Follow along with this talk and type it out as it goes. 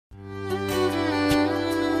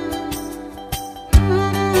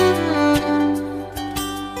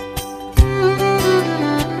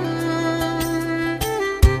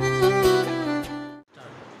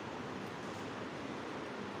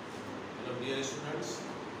dear students,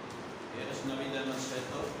 here is Naveed and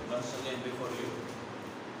Sahito once again before you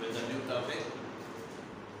with a new topic,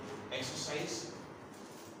 exercise.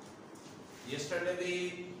 Yesterday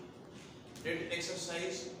we did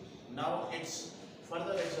exercise, now it's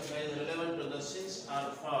further exercise relevant to the since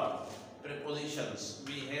or for prepositions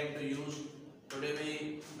we have to use. Today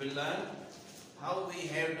we will learn how we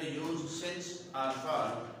have to use since or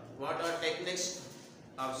for, what are techniques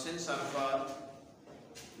of since or for.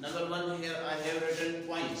 Number one, here I have written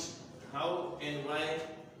points, how and why,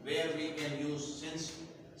 where we can use since.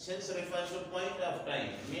 Since refers to point of time,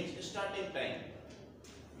 means starting time.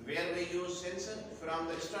 Where we use since, from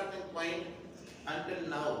the starting point until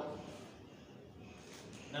now.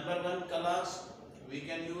 Number one, colors, we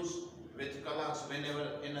can use with colors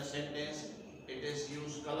whenever in a sentence it is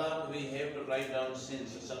used color, we have to write down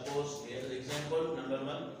since. Suppose here is example number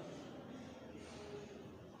one.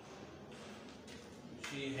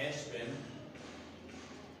 She has been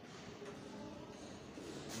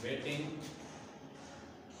waiting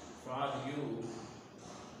for you.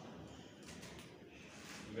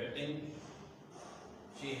 Waiting.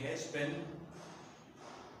 She has been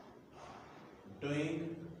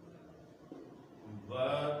doing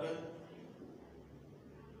work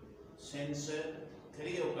since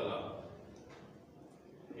 3 o'clock.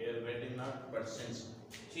 Here waiting not, but since.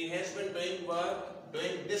 She has been doing work,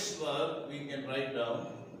 doing this work, we can write down.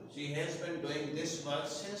 She has been doing this work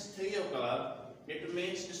since 3 o'clock. It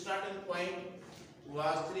means starting point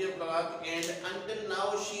was 3 o'clock and until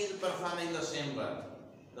now she is performing the same work.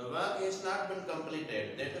 The work has not been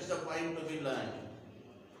completed. That is the point to be learned.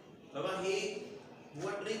 Baba, he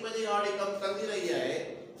हुआ 3 बजे गाड़ी कम कंदी रही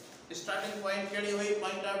है. Starting point केड़ी हुई,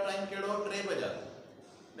 point of time केड़ो 3 बजे.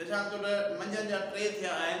 मिसाल तौर मंझंदि जा 3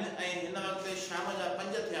 थिया आहिनि ऐं हिन वक्त शाम जा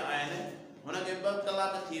 5 थिया आहिनि. हुनखे 2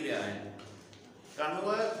 कलाक थी विया आहिनि. कारण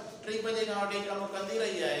हुआ 3 बजे गाड़ी कम कंदी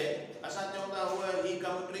रही है. असां चवंदा हुआ ही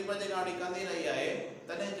कम 3 बजे गाड़ी कंदी रही है,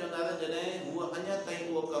 तॾहिं चवंदा जॾहिं हुआ अञा ताईं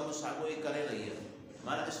उहो कम साॻियो ई करे रही है.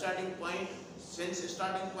 माना starting point since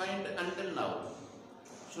starting point until now,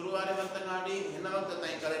 शुरू वाले वक्त गाड़ी हिन वक्त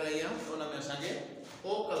ताईं करे रही है. उन में असांखे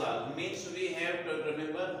O कलाक means we have to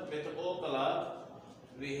remember with O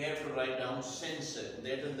कलाक we have to write down since.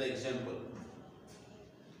 That is the example.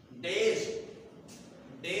 Days,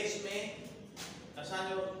 days में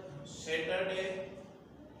असांजो Saturday,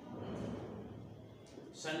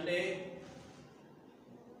 Sunday,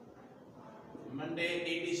 Monday,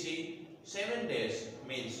 etc. 7 days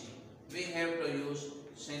means we have to use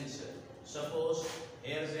since. Suppose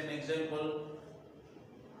here is an example.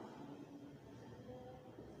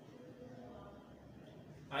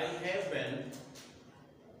 I have been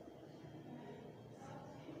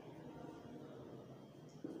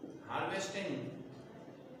harvesting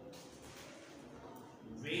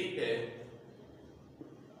wheat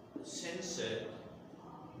since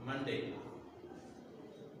Monday.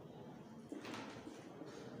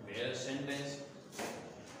 Where sentence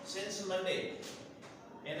since Monday.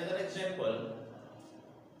 Another example.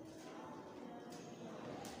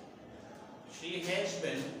 She has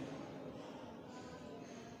been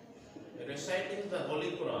reciting the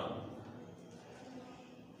Holy Quran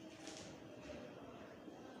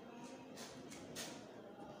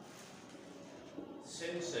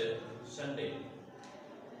since Sunday.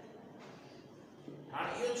 हाँ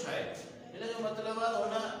यो छा है, इन जो मतलब है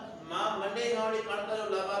होना मां Monday गाड़ी कणक जो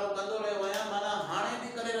लावारो कंदो रहियो आहियां, माना हाणे भी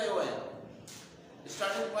करे रहियो आहियां.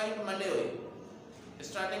 स्टार्टिंग पॉइंट मंडे हुई,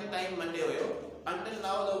 स्टार्टिंग टाइम मंडे हुयो. Until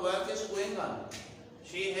now the work is going on.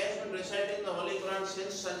 She has been reciting the Holy Quran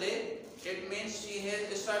since Sunday. It means she has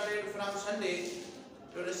started from Sunday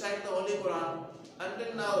to recite the Holy Quran.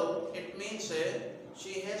 Until now, it means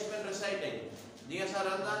she has been reciting. जीअं असां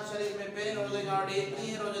रमज़ान शरीफ़ में पहिरें रोज़े खां वठी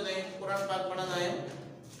 30 रोज़े ताईं क़ुरान पाक पढ़ंदा आहियूं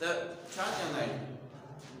त छा चवंदा आहियूं?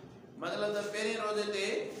 मतिलबु त पहिरें रोज़े ते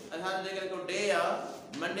असांजो जेकर को डे आहे,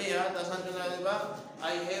 मंडे आहे, त असां चवंदा आहियूं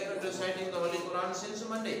I have been reciting the Holi Quran since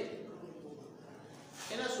Monday.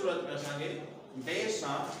 इन सूरत में असांखे डे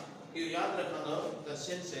सां इहो यादि रखंदो त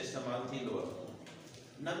सिंस इस्तेमालु थींदो आहे.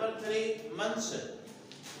 Number 3, months.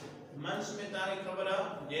 मंथ्स में तव्हांखे ख़बर आहे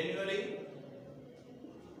जनवरी,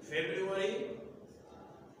 February,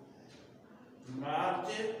 March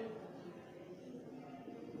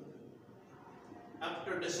up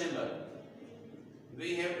to December. We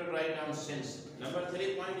have to write down since. Number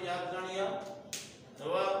 3 point याद करनी है. तो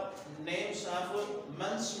names of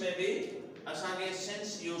months में भी असांखे since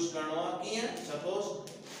use करणो आहे. कीअं? Suppose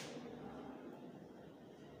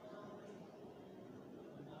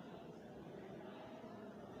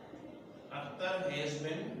Akhtar has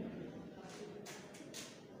been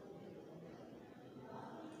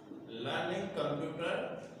learning computer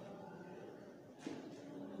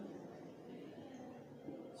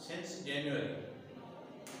since January.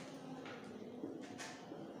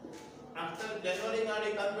 After January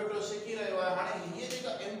गाड़ी कंप्यूटर सीखी रहे हो हाने ये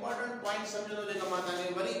जेका इंपॉर्टेंट पॉइंट समझो जेका मां ताने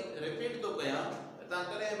वरी रिपीट तो कया ता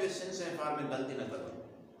करे बे सिंस ऐं फार में गलती न करो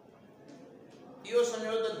इहो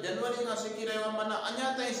समझो त जनवरी ना सीखी रहे हो माना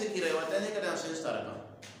अञा ताईं सीखी रहे हो तने करे सिंस ता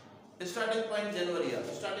रखा स्टार्टिंग पॉइंट जनवरी है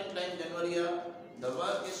स्टार्टिंग टाइम जनवरी है the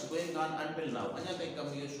work is going on until now अञा ताईं कम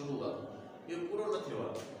ये शुरू है ये पूरो न थियो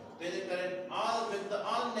है तने करे all with the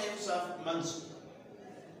all names of months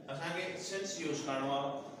असा के सिंस यूज करणो है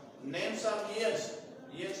names of years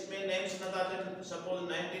में names नता थे suppose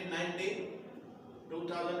 1990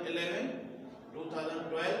 2011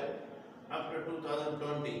 2012 up to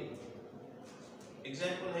 2020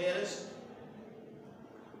 example here is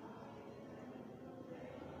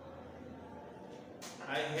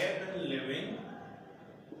I have been living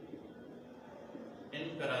in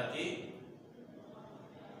Karachi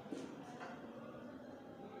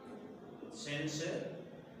since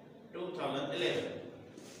 2011.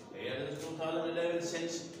 Here is 2011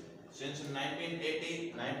 since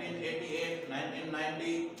 1980, 1988,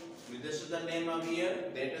 1990. This is the name of year.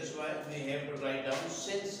 That is why we have to write down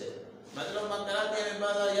since. मतलब मां कराची में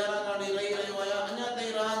 2011 गाड़ी रही रही हुआ अन्या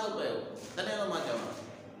ताईं रहा तो पयो तने तो मां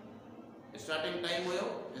चवां स्टार्टिंग टाइम हुयो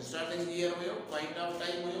स्टार्टिंग ईयर हुयो पॉइंट ऑफ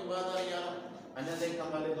टाइम हुयो 2011 अन्या ताईं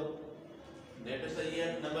कम हले तो that is the year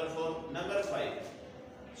number 4 number 5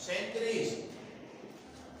 centuries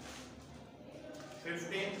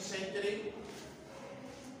 15th century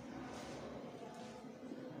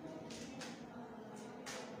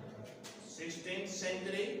 16th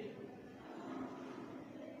century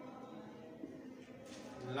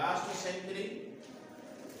last century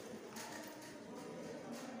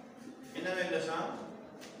इनमें दशा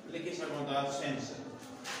लिखी सको था sense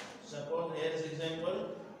suppose here is example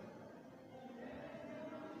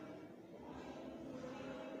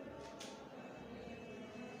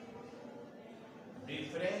the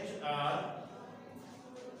French are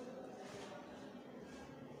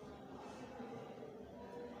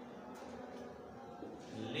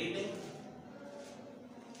leading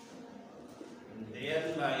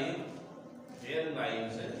their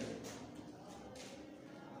lives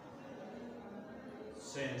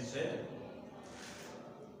since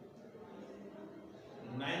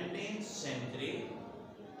 19th century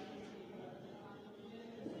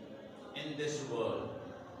in this world.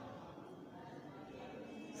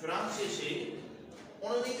 फ्रांसीसी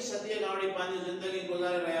 19वीं सदी गाड़ी पांजी जिंदगी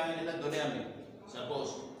गुजारे रहा है इन दुनिया में सपोज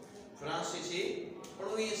फ्रांसीसी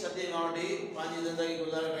 19वीं सदी गाड़ी पांजी जिंदगी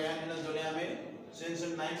गुजारे रहा है इन दुनिया में since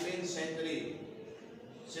 19th century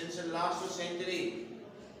since last century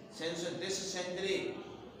since this century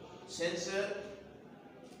since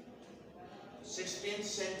 16th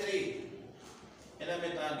century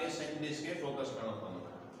इनमें ताके सेंचुरीज के फोकस करना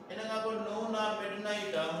पड़ेगा इनका को नून आ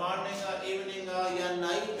मिडनाइट आ मॉर्निंग आ इवनिंग आ या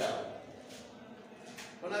नाइट आ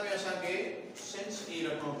उनमें असा के सेंस ई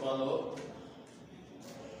रखनो पड़ो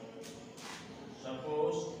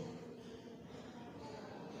suppose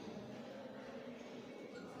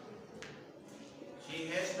she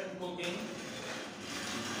has been cooking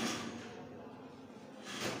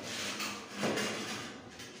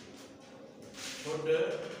food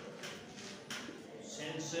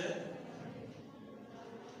since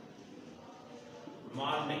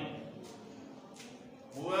morning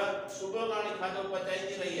वो सुबह गाड़ी खाना पचाई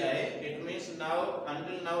दी रही है it means now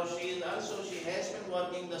until now she has been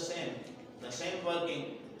working the same working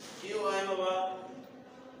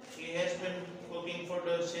she has been cooking food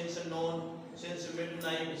since noon since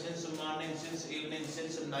midnight since morning since evening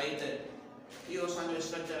since night ये असांजो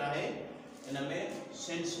structure है इनमें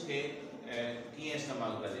since के कीअं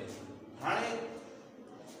इस्तेमाल करे हाणे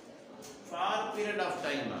for period of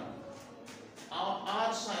time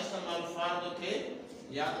arts सां इस्तेमाल फॉर जो थे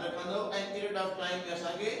याद रखंदो ऐं पीरियड ऑफ टाइम में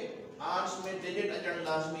असांखे आर्ट्स में डिजिट अचण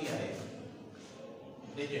लाज़मी आहे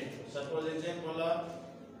digit suppose example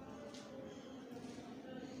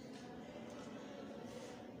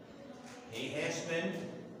he has been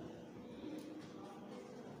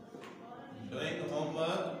doing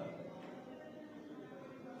homework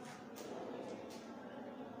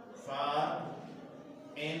for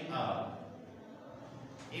an hour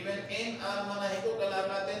even n hour माना हिकु कलाक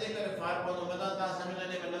आहे तंहिंजे करे फार पवंदो मथां तव्हां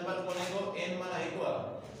सम्झंदे में नंबर कोन्हे n माना हिकु आहे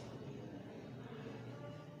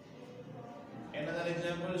another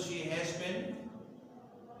example she has been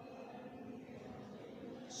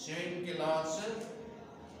sewing clothes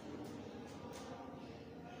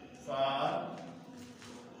for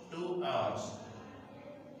 2 hours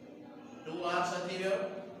 2 hours अथी वियो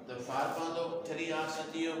the far pando 3 hours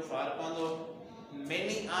atiyo far pando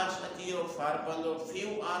many hours atiyo far pando few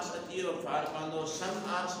hours atiyo far pando some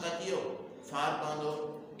hours atiyo far pando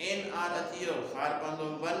n hour atiyo far pando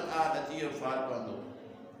 1 hour atiyo far pando.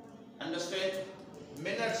 Understand?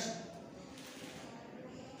 Minutes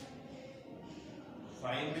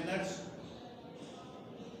 5 minutes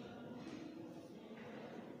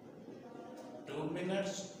 2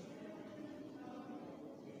 minutes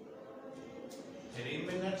 3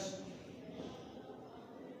 minutes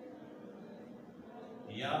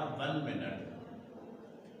या 1 minute.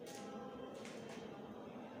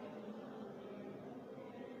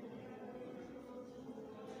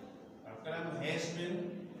 Akram has been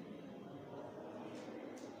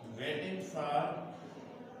waiting for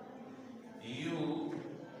you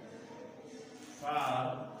for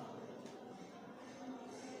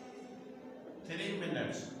 3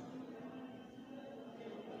 minutes.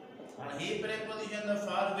 And he preposition the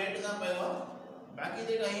for wait का पेवा बाकी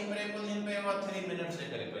देखा ही preposition Pewa 3 minutes से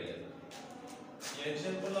करे पाया. ये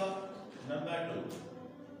example of number 2.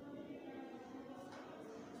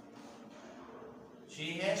 She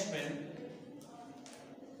has been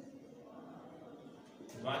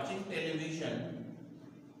watching television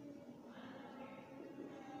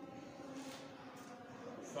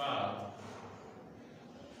for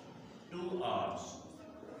 2 hours.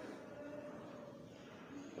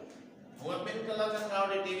 वो बिन कलाक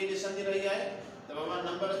कावड़े टीवी ॾिसंदी रही आहे त बाबा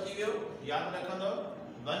नंबर अची वियो यादि रखंदो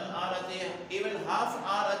 1 hour अचे इवन हाफ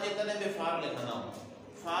hour अचे तॾहिं बि फार लिखंदा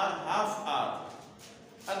फार हाफ hour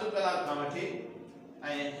अधु कलाक खां वठी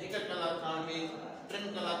ऐं 1 कलाक खां वठी 3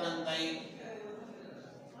 कलाकनि ताईं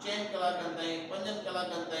 4 कलाकनि ताईं 5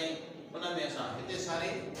 कलाकनि ताईं उन में असां हिते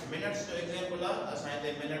सारी मिनट्स जो एग्जांपल आहे असां हिते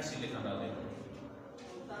मिनट्स ई लिखंदासीं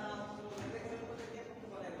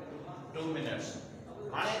 2 minutes.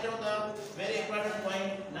 हाणे चऊं था very important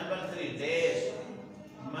point number 3 days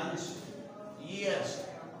months years.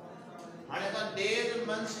 हाणे असां डेज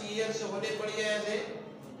मंथ्स ईयर्स होॾे पढ़ी आयासीं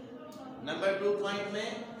नंबर 2 पॉइंट में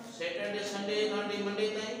सैटरडे संडे खां वठी मंडे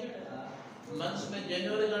ताईं मंथ्स में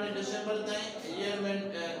जनवरी खां वठी दिसंबर ताईं ईयर में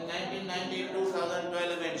 1990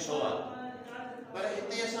 2012 में शो आहे पर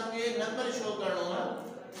हिते असांखे नंबर शो करणो आहे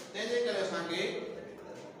तंहिंजे करे असांखे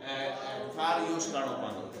फार यूज़ करणो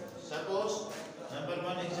पवंदो. सपोज नंबर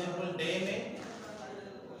 1 एग्जांपल डे में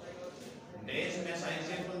डेज में असां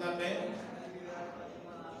एग्जांपल था कयूं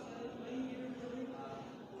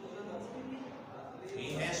he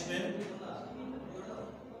has been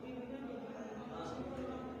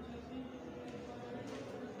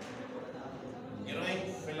growing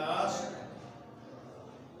flowers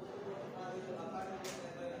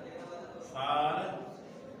for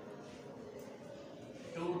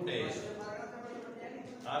 2 days.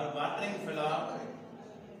 Or watering flower,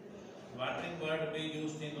 watering word be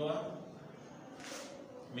used in the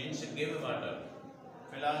means give water.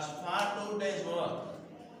 Flowers for 2 days हुआ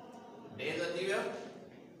days अची वियो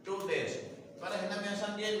 2 days पर हिन में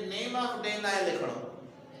असांखे नेम ऑफ डे न आहे लिखणो.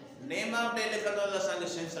 नेम ऑफ डे लिखंदो त असांखे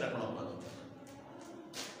सेंस रखणो पवंदो.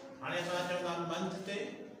 हाणे असां चऊं था मंथ ते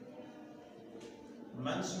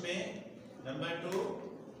मंथ्स में number 2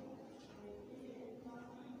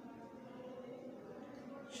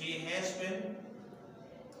 she has been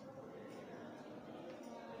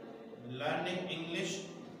learning English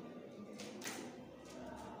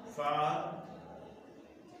for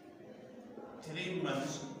 3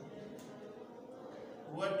 months.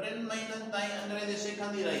 वो 3 महीननि ताईं अंग्रेजी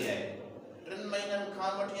सिखंदी रही आहे. 3 महीननि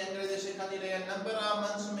खां वठी अंग्रेजी सिखंदी रही आहे. नंबर ऑफ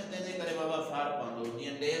मंथ्स में तंहिंजे करे बाबा फार पवंदो.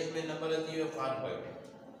 जीअं डेज में नंबर अची वियो फार पियो.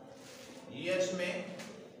 ईयर्स में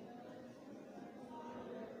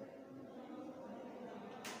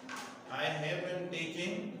I have been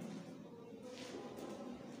teaching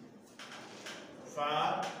for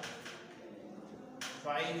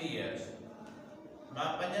 5 years. मां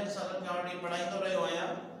 5 सालनि खां वठी पढ़ाईंदो रहियो आहियां.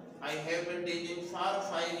 I have been teaching for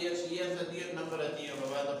 5 years. Years अची नंबर अची वियो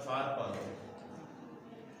बाबा त फार पवंदो.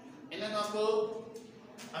 इन खां पोइ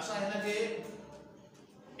असां हिन खे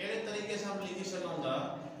अहिड़े तरीक़े सां लिखी सघूं था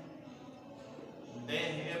they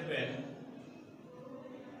have been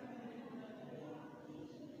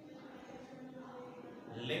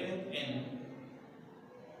living in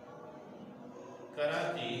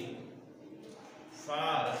Karachi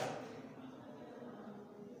for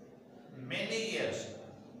many years.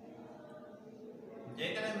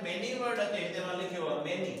 जेकर many word अचे हिते मां लिखियो आहे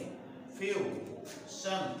many, few,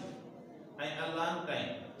 some and a long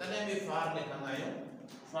time तॾहिं बि for लिखंदा आहियूं.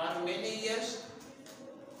 for many years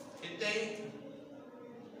हिते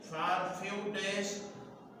for few days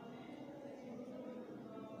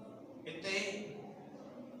हिते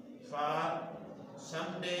for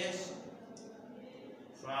some days,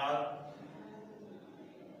 for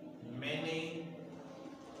many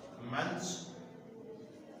months,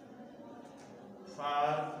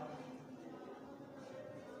 for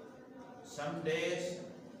some days,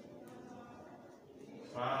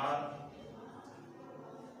 for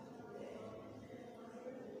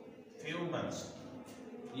few months.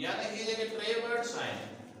 यानी कि जेके टे वर्ड्स आहिनि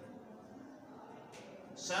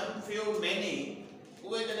some, few, many,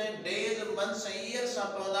 उहे जॾहिं days, months ऐं years सां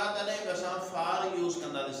पवंदा तॾहिं बि असां far यूज़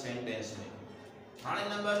कंदासीं सेंटेंस में. हाणे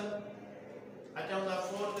नंबर अचूं था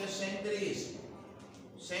 4 ते centuries.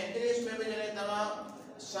 centuries में भी जॾहिं तव्हां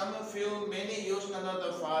some, few, many यूज़ कंदव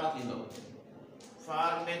त far थींदो. far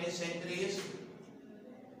many centuries.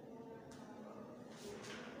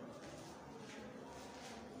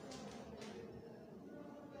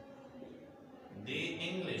 The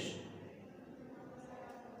English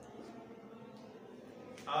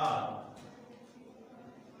are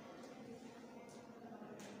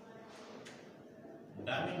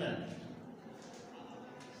dominant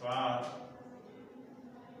for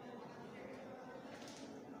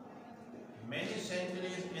many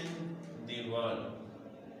centuries in the world.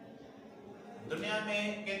 दुनिया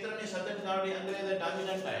में केतिरनि सदियुनि खां वठी अंग्रेज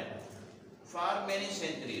डोमिनेंट आहिनि. for many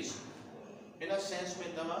centuries. In sense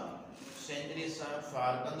में तव्हां centuries सां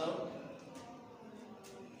far कंदव.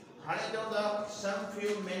 हाणे चऊं था some,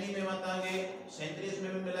 few, many में तव्हांखे centuries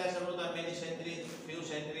में भी मिलाए सघो था many centuries, few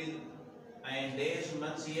centuries ऐं days,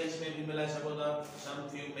 months, years में भी मिलाए सघो था some,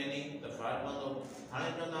 few, many त far पवंदो.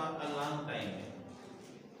 हाणे चऊं था a long time में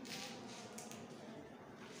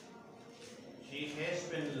she has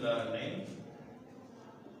been learning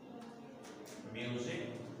music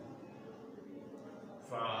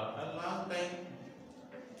for a long time.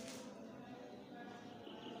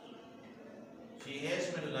 She has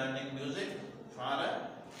been learning music for a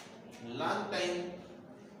long time.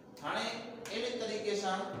 हाणे इन तरीके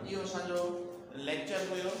सां इहो असांजो लेक्चर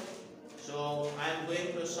हुयो. So I am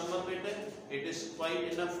going to sum up it. It is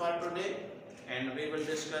quite enough for today, and we will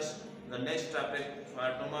discuss the next topic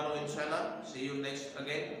for tomorrow, inshallah. See you next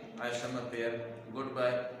again. I sum up here.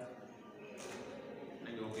 Goodbye.